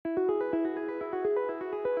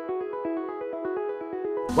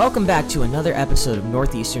Welcome back to another episode of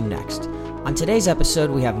Northeastern Next. On today's episode,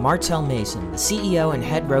 we have Martell Mason, the CEO and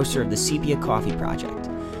head roaster of the Sepia Coffee Project.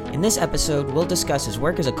 In this episode, we'll discuss his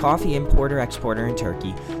work as a coffee importer-exporter in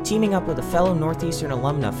Turkey, teaming up with a fellow Northeastern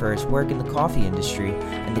alumna for his work in the coffee industry,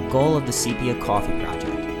 and the goal of the Sepia Coffee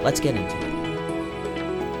Project. Let's get into it.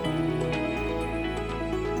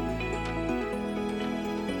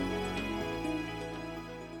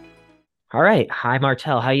 All right. Hi,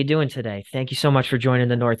 Martell. How you doing today? Thank you so much for joining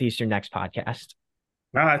the Northeastern Next podcast.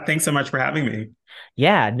 Thanks so much for having me.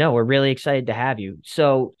 Yeah, no, we're really excited to have you.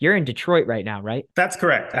 So you're in Detroit right now, right? That's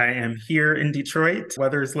correct. I am here in Detroit.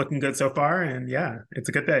 Weather is looking good so far, and yeah, it's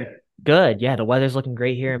a good day. Good. Yeah, the weather's looking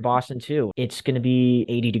great here in Boston too. It's going to be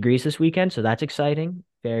 80 degrees this weekend, so that's exciting.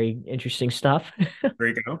 Very interesting stuff. There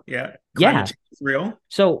you go. Yeah, climate Yeah. change is real.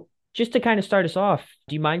 So just to kind of start us off,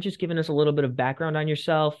 do you mind just giving us a little bit of background on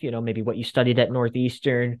yourself? You know, maybe what you studied at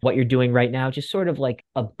Northeastern, what you're doing right now, just sort of like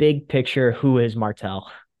a big picture. Who is Martell?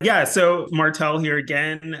 Yeah, so Martell here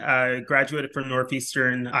again. Graduated from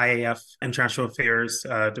Northeastern IAF International Affairs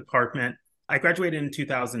Department. I graduated in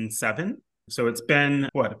 2007. So it's been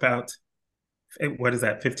what is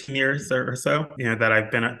that, 15 years or so, that I've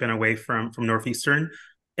been away from Northeastern.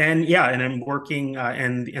 And yeah, and I'm working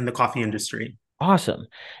in the coffee industry. Awesome.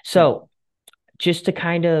 So just to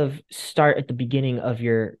kind of start at the beginning of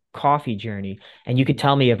your coffee journey, and you could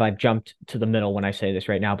tell me if I've jumped to the middle when I say this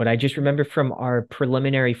right now, but I just remember from our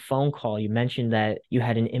preliminary phone call, you mentioned that you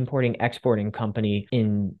had an importing exporting company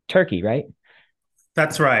in Turkey, right?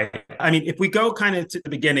 That's right. I mean, if we go kind of to the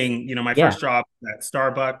beginning, my Yeah. first job at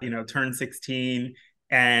Starbucks, turned 16.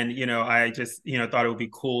 And, I just, thought it would be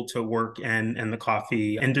cool to work in the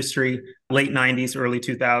coffee industry. Late 90s, early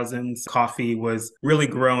 2000s, coffee was really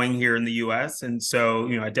growing here in the US. And so,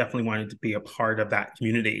 I definitely wanted to be a part of that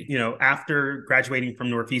community. After graduating from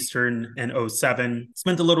Northeastern in '07,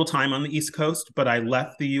 spent a little time on the East Coast, but I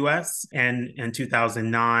left the US in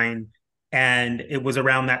 2009. And it was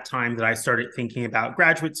around that time that I started thinking about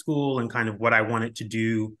graduate school and kind of what I wanted to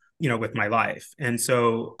do, with my life. And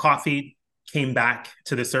so coffee came back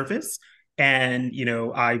to the surface. And,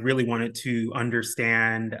 I really wanted to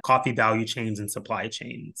understand coffee value chains and supply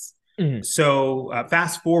chains. Mhm. So,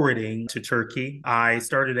 fast forwarding to Turkey, I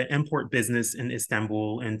started an import business in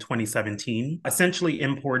Istanbul in 2017, essentially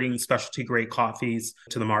importing specialty grade coffees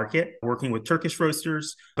to the market, working with Turkish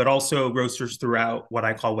roasters, but also roasters throughout what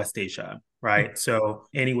I call West Asia, right? So,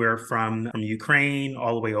 anywhere from Ukraine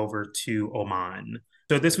all the way over to Oman.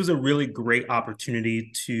 So this was a really great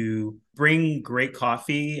opportunity to bring great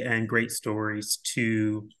coffee and great stories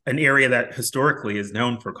to an area that historically is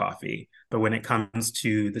known for coffee. But when it comes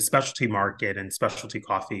to the specialty market and specialty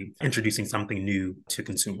coffee, introducing something new to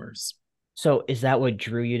consumers. So is that what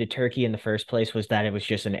drew you to Turkey in the first place? Was that it was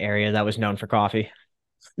just an area that was known for coffee?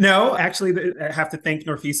 No, actually, I have to thank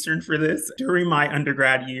Northeastern for this. During my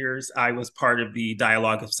undergrad years, I was part of the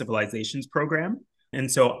Dialogue of Civilizations program. And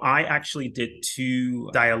so I actually did two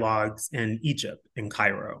dialogues in Egypt, in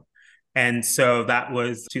Cairo. And so that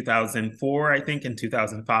was 2004, I think, and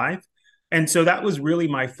 2005. And so that was really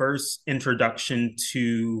my first introduction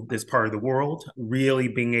to this part of the world, really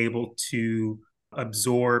being able to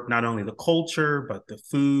absorb not only the culture, but the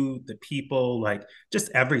food, the people, like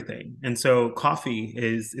just everything. And so coffee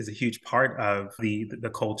is a huge part of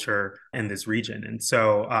the culture in this region. And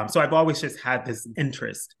so so I've always just had this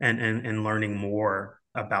interest in learning more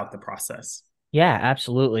about the process. Yeah,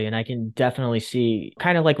 absolutely. And I can definitely see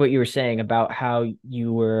kind of like what you were saying about how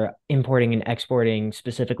you were importing and exporting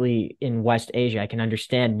specifically in West Asia. I can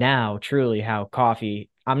understand now truly how coffee,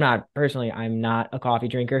 I'm not a coffee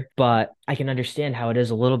drinker, but I can understand how it is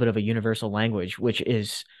a little bit of a universal language, which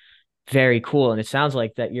is very cool. And it sounds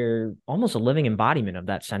like that you're almost a living embodiment of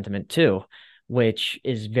that sentiment too, which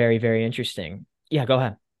is very, very interesting. Yeah, go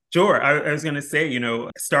ahead. Sure. I was going to say,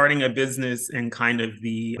 starting a business in kind of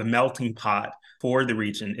the melting pot for the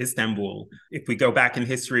region, Istanbul. If we go back in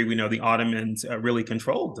history, we know the Ottomans really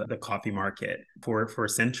controlled the coffee market for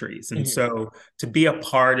centuries. And Mhm. so to be a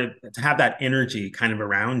part of, to have that energy kind of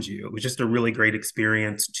around you, it was just a really great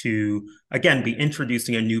experience to, again, be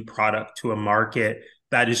introducing a new product to a market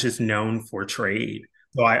that is just known for trade.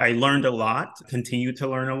 So I learned a lot, continued to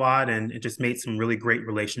learn a lot, and it just made some really great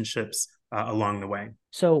relationships along the way.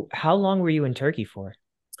 So how long were you in Turkey for?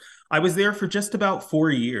 I was there for just about 4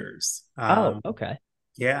 years. Oh, okay.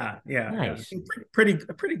 Yeah. Nice. A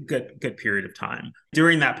pretty good period of time.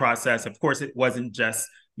 During that process, of course, it wasn't just,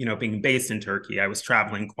 being based in Turkey. I was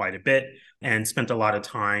traveling quite a bit and spent a lot of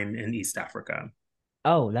time in East Africa.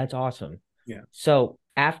 Oh, that's awesome. Yeah. So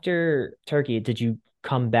after Turkey, did you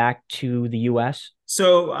come back to the US?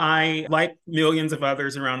 So I, like millions of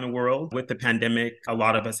others around the world, with the pandemic, a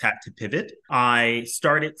lot of us had to pivot. I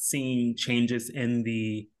started seeing changes in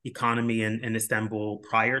the economy in Istanbul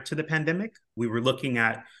prior to the pandemic. We were looking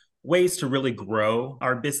at ways to really grow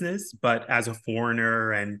our business, but as a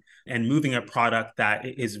foreigner and moving a product that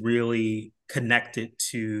is really connected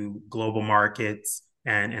to global markets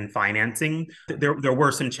and financing, there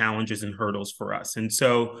were some challenges and hurdles for us. And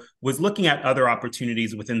so was looking at other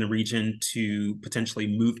opportunities within the region to potentially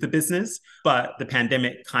move the business, but the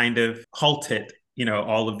pandemic kind of halted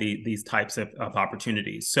all of these types of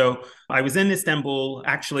opportunities. So I was in Istanbul.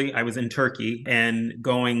 Actually, I was in Turkey and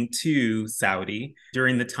going to Saudi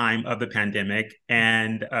during the time of the pandemic,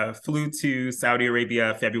 and flew to Saudi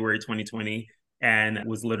Arabia February 2020 and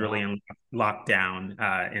was literally Wow. in lockdown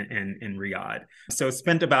in Riyadh. So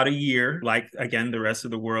spent about a year, like again, the rest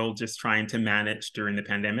of the world, just trying to manage during the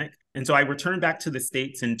pandemic. And so I returned back to the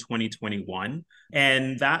States in 2021.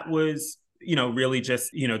 And that was really just,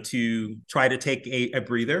 to try to take a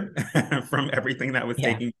breather from everything that was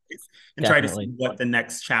Yeah, taking place and try to see definitely. what the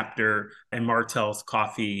next chapter in Martell's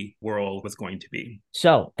coffee world was going to be.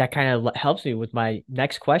 So that kind of helps me with my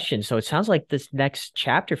next question. So it sounds like this next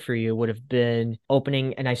chapter for you would have been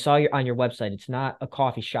opening, and I saw on your website, it's not a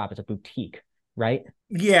coffee shop, it's a boutique, right?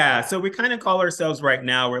 Yeah, so we kind of call ourselves right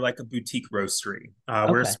now, we're like a boutique roastery.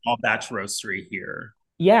 We're a Okay. small batch roastery here.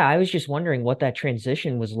 Yeah, I was just wondering what that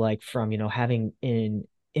transition was like from, having in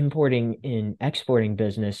importing and exporting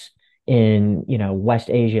business in, West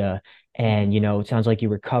Asia. And, it sounds like you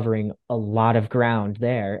were covering a lot of ground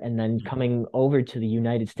there. And then coming over to the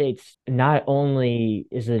United States, not only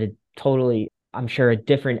is it a totally, I'm sure, a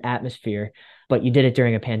different atmosphere, but you did it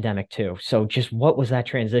during a pandemic too. So just what was that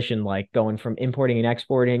transition like going from importing and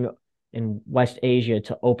exporting in West Asia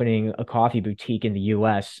to opening a coffee boutique in the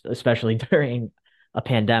US, especially during a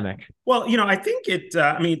pandemic? Well, I think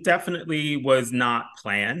definitely was not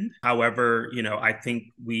planned. However, I think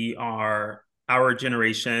our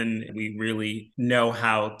generation, we really know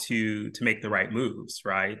how to make the right moves,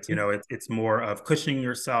 right? It's more of cushioning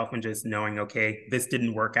yourself and just knowing, okay, this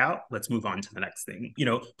didn't work out. Let's move on to the next thing.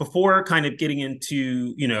 Before kind of getting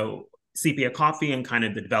into, Sepia Coffee and kind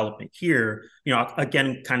of the development here,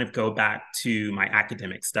 again, kind of go back to my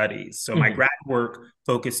academic studies. So my Mhm. grad work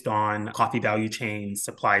focused on coffee value chains,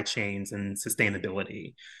 supply chains, and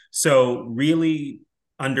sustainability. So really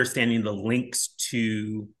understanding the links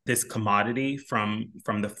to this commodity from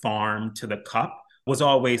the farm to the cup was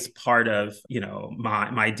always part of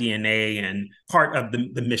my DNA and part of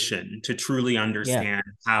the mission to truly Yeah. understand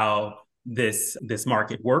how this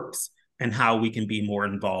market works and how we can be more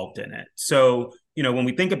involved in it. So, when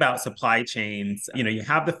we think about supply chains, you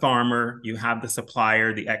have the farmer, you have the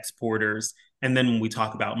supplier, the exporters, and then when we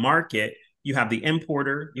talk about market, you have the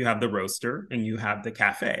importer, you have the roaster, and you have the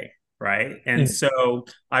cafe, right? And Mhm. so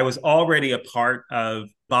I was already a part of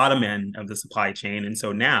bottom end of the supply chain. And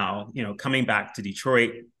so now, coming back to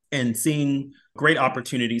Detroit and seeing great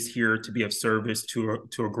opportunities here to be of service to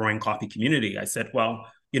a growing coffee community, I said, well,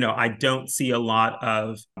 I don't see a lot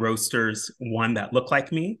of roasters, one, that look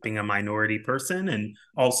like me, being a minority person, and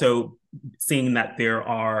also seeing that there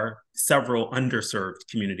are several underserved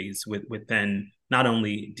communities within not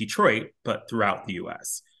only Detroit, but throughout the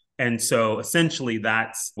US. And so essentially,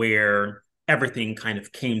 that's where everything kind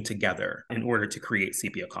of came together in order to create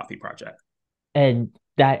Sepia Coffee Project. And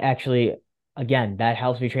that actually, again, that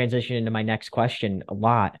helps me transition into my next question a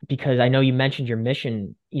lot because I know you mentioned your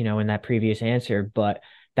mission, in that previous answer, but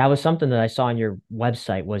that was something that I saw on your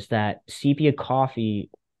website was that Sepia Coffee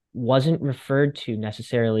wasn't referred to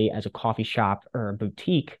necessarily as a coffee shop or a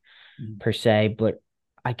boutique per se, but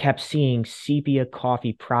I kept seeing Sepia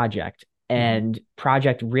Coffee Project, Mm-hmm. and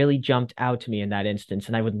project really jumped out to me in that instance.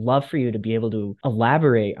 And I would love for you to be able to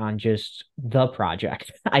elaborate on just the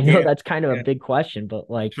project. I know Yeah, that's kind of a yeah, big question, but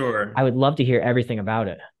like I sure. would love to hear everything about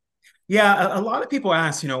it. Yeah, a lot of people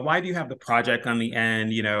ask, why do you have the project on the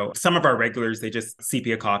end? Some of our regulars, they just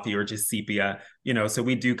Sepia Coffee or just Sepia, so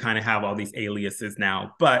we do kind of have all these aliases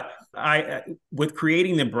now. But with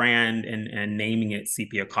creating the brand and naming it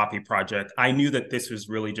Sepia Coffee Project, I knew that this was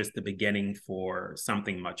really just the beginning for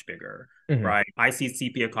something much bigger, Mhm. right? I see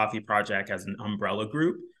Sepia Coffee Project as an umbrella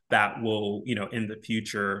group that will, in the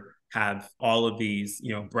future have all of these,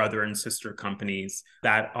 brother and sister companies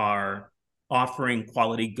that are offering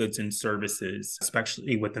quality goods and services,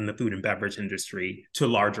 especially within the food and beverage industry, to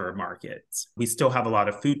larger markets. We still have a lot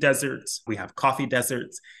of food deserts, we have coffee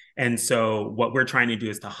deserts. And so, what we're trying to do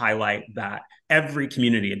is to highlight that every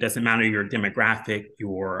community, it doesn't matter your demographic,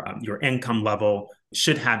 your income level,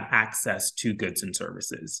 should have access to goods and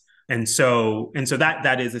services. And so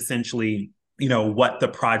that is essentially, what the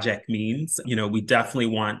project means. We definitely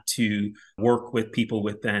want to work with people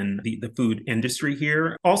within the food industry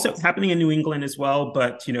here. Also happening in New England as well.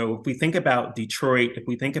 But, if we think about Detroit, if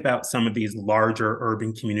we think about some of these larger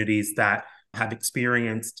urban communities that have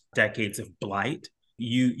experienced decades of blight,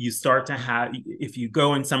 you start to have, if you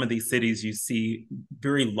go in some of these cities, you see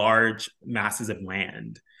very large masses of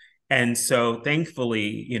land. And so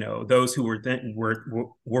thankfully, those who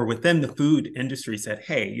were within the food industry said,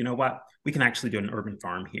 hey, you know what? We can actually do an urban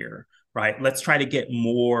farm here, right? Let's try to get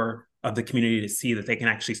more of the community to see that they can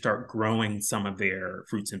actually start growing some of their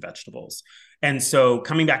fruits and vegetables. And so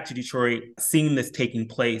coming back to Detroit, seeing this taking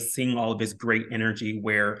place, seeing all of this great energy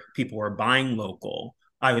where people are buying local,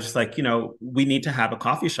 I was just like, we need to have a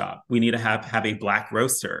coffee shop. We need to have a Black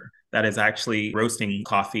roaster that is actually roasting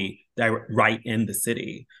coffee right in the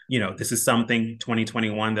city. This is something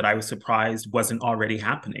 2021 that I was surprised wasn't already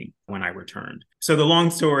happening when I returned. So the long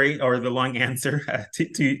story, or the long answer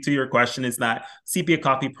to your question, is that Sepia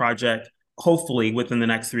Coffee Project, hopefully within the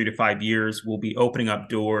next 3 to 5 years, will be opening up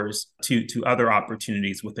doors to other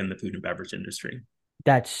opportunities within the food and beverage industry.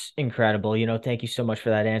 That's incredible. Thank you so much for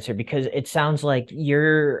that answer because it sounds like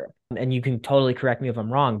and you can totally correct me if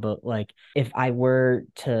I'm wrong, but like if I were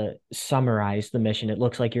to summarize the mission, it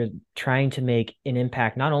looks like you're trying to make an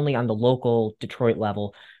impact not only on the local Detroit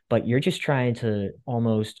level, but you're just trying to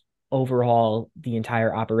almost overhaul the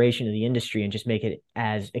entire operation of the industry and just make it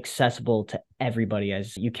as accessible to everybody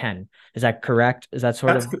as you can. Is that correct? Is that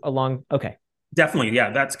sort That's of along? Okay. Definitely,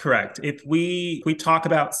 yeah, that's correct. If we talk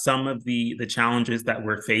about some of the challenges that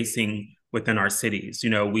we're facing within our cities,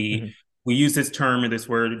 Mhm. we use this term or this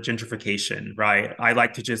word gentrification, right? I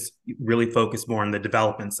like to just really focus more on the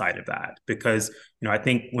development side of that because I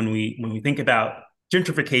think when we think about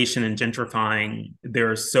gentrification and gentrifying, there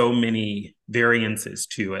are so many variances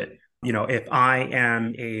to it. If I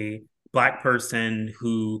am a Black person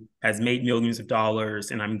who has made millions of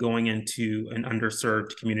dollars and I'm going into an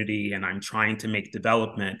underserved community and I'm trying to make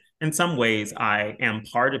development, in some ways, I am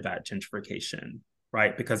part of that gentrification,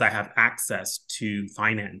 right? Because I have access to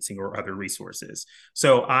financing or other resources.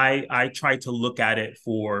 So I try to look at it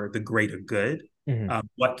for the greater good. Mhm.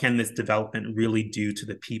 What can this development really do to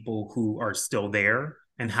the people who are still there?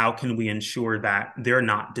 And how can we ensure that they're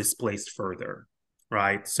not displaced further?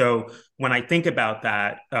 Right. So when I think about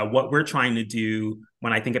that, what we're trying to do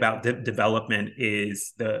when I think about development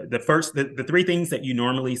is the three things that you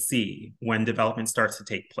normally see when development starts to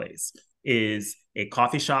take place is a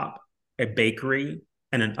coffee shop, a bakery,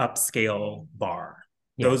 and an upscale bar.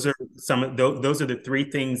 Yeah. Those are the three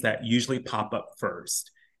things that usually pop up first.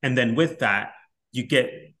 And then with that, you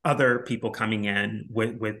get other people coming in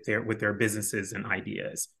with their businesses and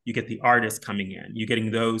ideas. You get the artists coming in. You're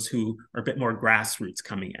getting those who are a bit more grassroots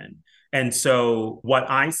coming in. And so what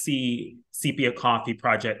I see Sepia Coffee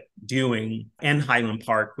Project doing in Highland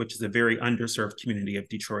Park, which is a very underserved community of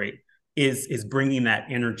Detroit, is bringing that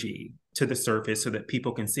energy to the surface so that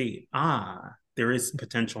people can see, there is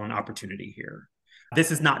potential and opportunity here.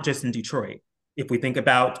 This is not just in Detroit. If we think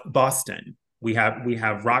about Boston, we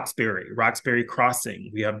have Roxbury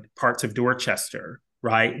Crossing, we have parts of Dorchester,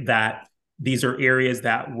 right? That these are areas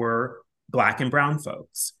that were Black and brown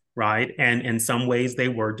folks, right? And in some ways they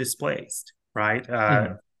were displaced, right?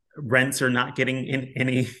 Mhm. Rents are not getting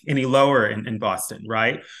any lower in Boston,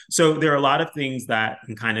 right? So there are a lot of things that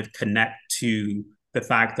can kind of connect to the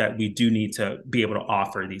fact that we do need to be able to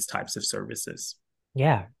offer these types of services.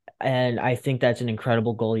 Yeah. And I think that's an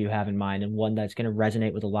incredible goal you have in mind and one that's going to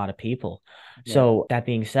resonate with a lot of people. Yeah. So, that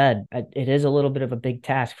being said, it is a little bit of a big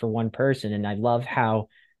task for one person. And I love how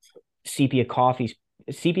Sepia Coffee's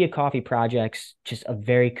Sepia Coffee Project's just a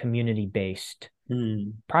very community based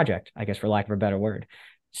Hmm. project, I guess, for lack of a better word.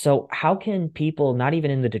 So, how can people, not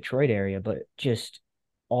even in the Detroit area, but just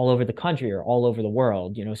all over the country or all over the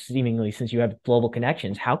world, seemingly since you have global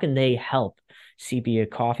connections, how can they help Sepia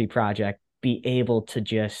Coffee Project be able to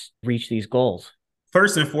just reach these goals?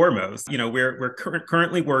 First and foremost, we're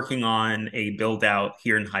currently working on a build out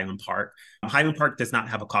here in Highland Park. Highland Park does not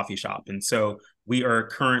have a coffee shop, and so we are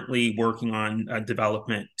currently working on a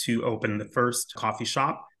development to open the first coffee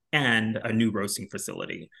shop and a new roasting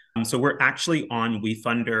facility. So we're actually on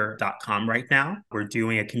wefunder.com right now. We're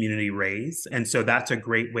doing a community raise, and so that's a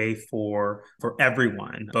great way for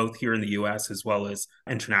everyone, both here in the U.S. as well as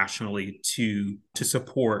internationally, to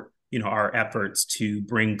support our efforts to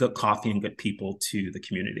bring good coffee and good people to the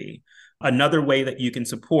community. Another way that you can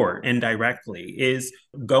support indirectly is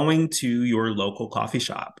going to your local coffee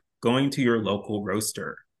shop, going to your local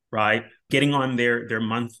roaster, right? Getting on their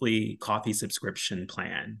monthly coffee subscription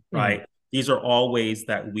plan, Mhm. right? These are all ways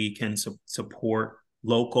that we can support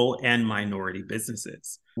local and minority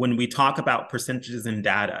businesses. When we talk about percentages and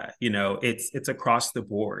data, it's across the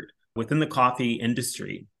board. Within the coffee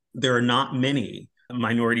industry, there are not many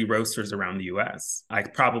minority roasters around the US. I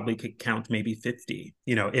probably could count maybe 50,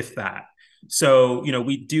 if that. So,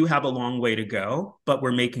 we do have a long way to go, but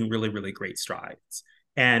we're making really, really great strides.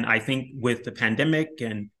 And I think with the pandemic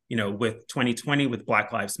and with 2020, with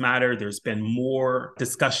Black Lives Matter, there's been more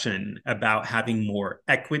discussion about having more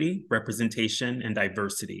equity, representation, and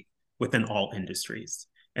diversity within all industries.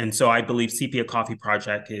 And so I believe Sepia Coffee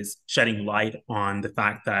Project is shedding light on the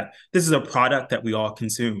fact that this is a product that we all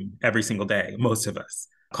consume every single day, most of us.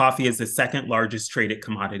 Coffee is the second largest traded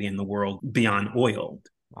commodity in the world beyond oil,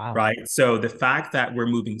 Wow. right? So the fact that we're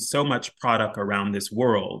moving so much product around this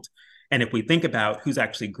world, and if we think about who's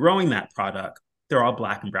actually growing that product, they're all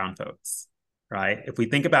Black and brown folks, right? If we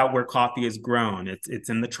think about where coffee is grown, it's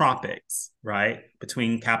in the tropics, right?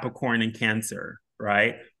 Between Capricorn and Cancer,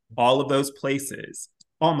 right? All of those places,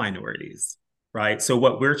 all minorities, right? So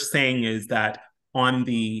what we're saying is that on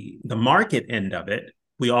the market end of it,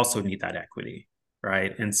 we also need that equity,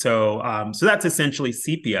 right? And so that's essentially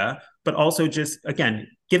Sepia, but also just again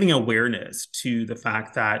giving awareness to the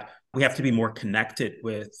fact that we have to be more connected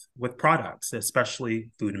with products, especially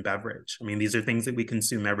food and beverage. I mean, these are things that we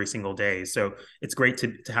consume every single day. So it's great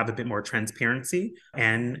to have a bit more transparency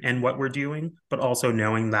and what we're doing, but also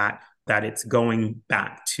knowing that it's going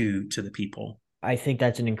back to the people. I think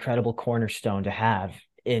that's an incredible cornerstone to have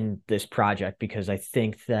in this project because I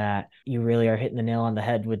think that you really are hitting the nail on the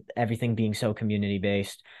head with everything being so community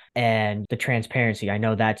based and the transparency. I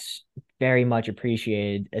know that's very much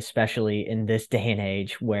appreciated, especially in this day and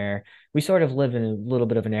age where we sort of live in a little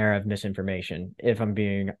bit of an era of misinformation, if I'm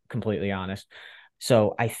being completely honest.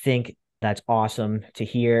 So I think that's awesome to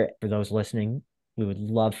hear. For those listening, we would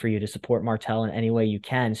love for you to support Martell in any way you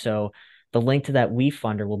can. So the link to that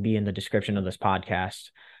WeFunder will be in the description of this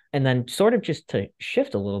podcast. And then sort of just to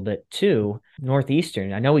shift a little bit to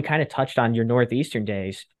Northeastern. I know we kind of touched on your Northeastern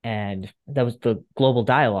days, and that was the global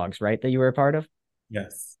dialogues, right? That you were a part of.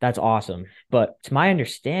 Yes. That's awesome. But it's my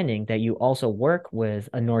understanding that you also work with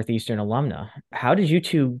a Northeastern alumna. How did you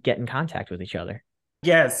two get in contact with each other?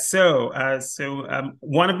 Yes. So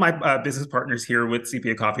one of my business partners here with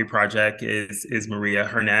Sepia Coffee Project is Maria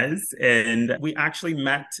Hernez, and we actually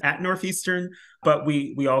met at Northeastern, but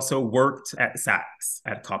we also worked at Saks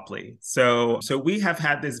at Copley. So we have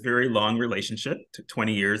had this very long relationship,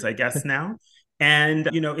 20 years, I guess now, and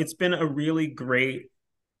it's been a really great.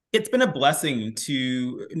 It's been a blessing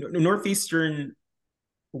to Northeastern.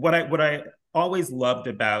 What I always loved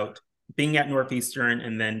about being at Northeastern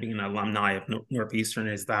and then being an alumni of Northeastern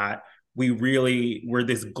is that we really were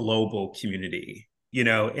this global community,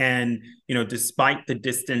 and despite the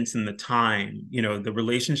distance and the time, the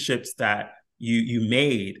relationships that you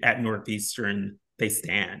made at Northeastern, they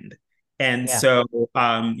stand. And Yeah. so,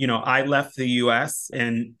 I left the US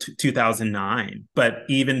in 2009, but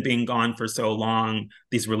even being gone for so long,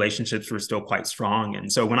 these relationships were still quite strong.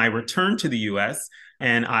 And so when I returned to the US,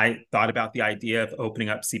 and I thought about the idea of opening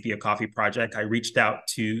up Sepia Coffee Project, I reached out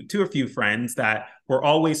to a few friends that were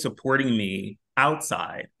always supporting me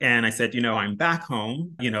outside. And I said, I'm back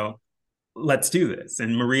home, let's do this.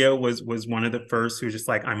 And Maria was one of the first who was just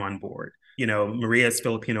like, I'm on board. Maria is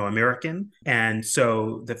Filipino American. And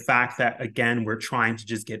so the fact that, again, we're trying to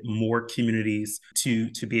just get more communities to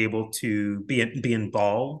be able to be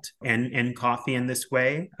involved in coffee in this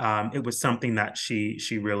way, it was something that she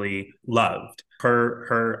really loved.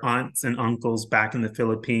 Her aunts and uncles back in the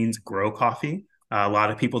Philippines grow coffee. A lot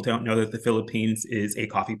of people don't know that the Philippines is a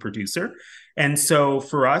coffee producer. And so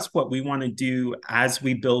for us, what we want to do as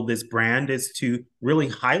we build this brand is to really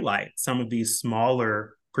highlight some of these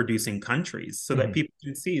smaller producing countries so that Mhm. people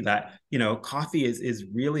can see that coffee is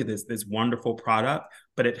really this wonderful product,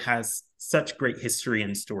 but it has such great history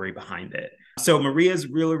and story behind it. So Maria's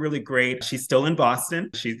really, really great. She's still in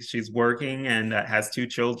Boston. She's working and has two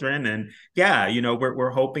children. And yeah,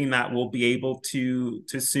 we're hoping that we'll be able to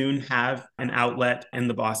soon have an outlet in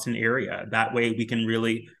the Boston area. That way we can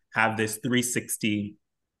really have this 360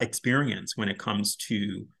 experience when it comes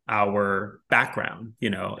to our background.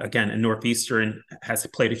 Again, and Northeastern has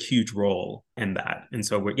played a huge role in that. And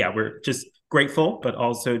so we're just grateful, but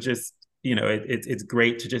also just it's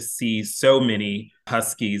great to just see so many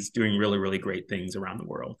Huskies doing really, really great things around the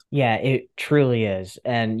world. Yeah, it truly is.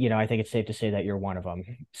 And, I think it's safe to say that you're one of them.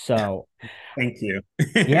 So, Thank you.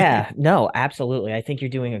 yeah, no, absolutely. I think you're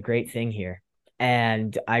doing a great thing here.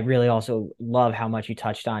 And I really also love how much you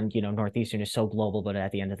touched on, Northeastern is so global, but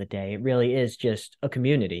at the end of the day, it really is just a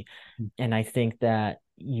community. And I think that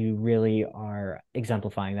you really are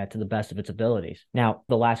exemplifying that to the best of its abilities. Now,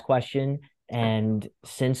 the last question, and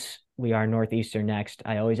since we are Northeastern next,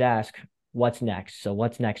 I always ask, what's next? So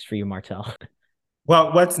what's next for you, Martell?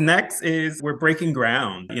 Well, what's next is we're breaking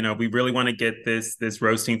ground. We really want to get this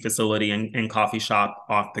roasting facility and coffee shop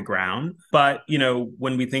off the ground. But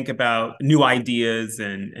when we think about new ideas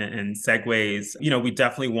and segues, we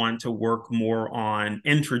definitely want to work more on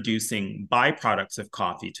introducing byproducts of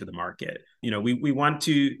coffee to the market. We want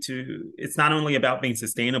to it's not only about being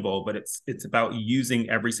sustainable, but it's about using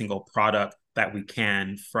every single product that we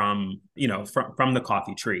can from from the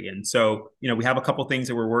coffee tree. And so we have a couple things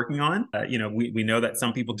that we're working on. We know that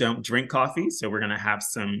some people don't drink coffee, so we're going to have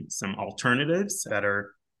some alternatives that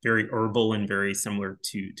are very herbal and very similar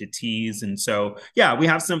to teas. And so yeah, we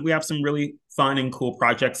have some really fun and cool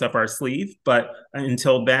projects up our sleeve, but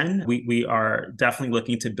until then we are definitely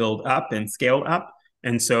looking to build up and scale up.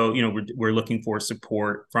 And so, we're looking for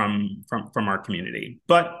support from our community.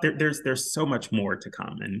 But there's so much more to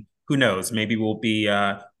come, and who knows? Maybe we'll be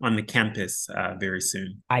on the campus very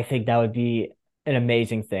soon. I think that would be an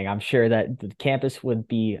amazing thing. I'm sure that the campus would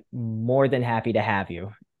be more than happy to have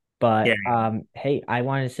you. But Yeah. hey, I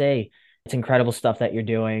want to say it's incredible stuff that you're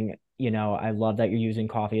doing. I love that you're using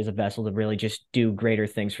coffee as a vessel to really just do greater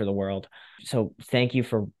things for the world. So thank you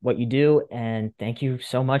for what you do, and thank you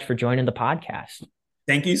so much for joining the podcast.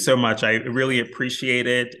 Thank you so much. I really appreciate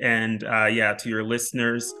it. And yeah, to your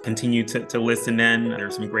listeners, continue to listen in.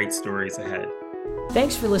 There's some great stories ahead.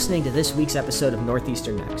 Thanks for listening to this week's episode of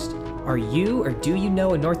Northeastern Next. Are you or do you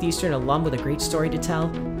know a Northeastern alum with a great story to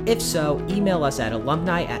tell? If so, email us at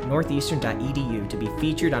alumni@northeastern.edu to be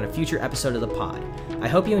featured on a future episode of the pod. I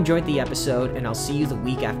hope you enjoyed the episode, and I'll see you the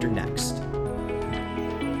week after next.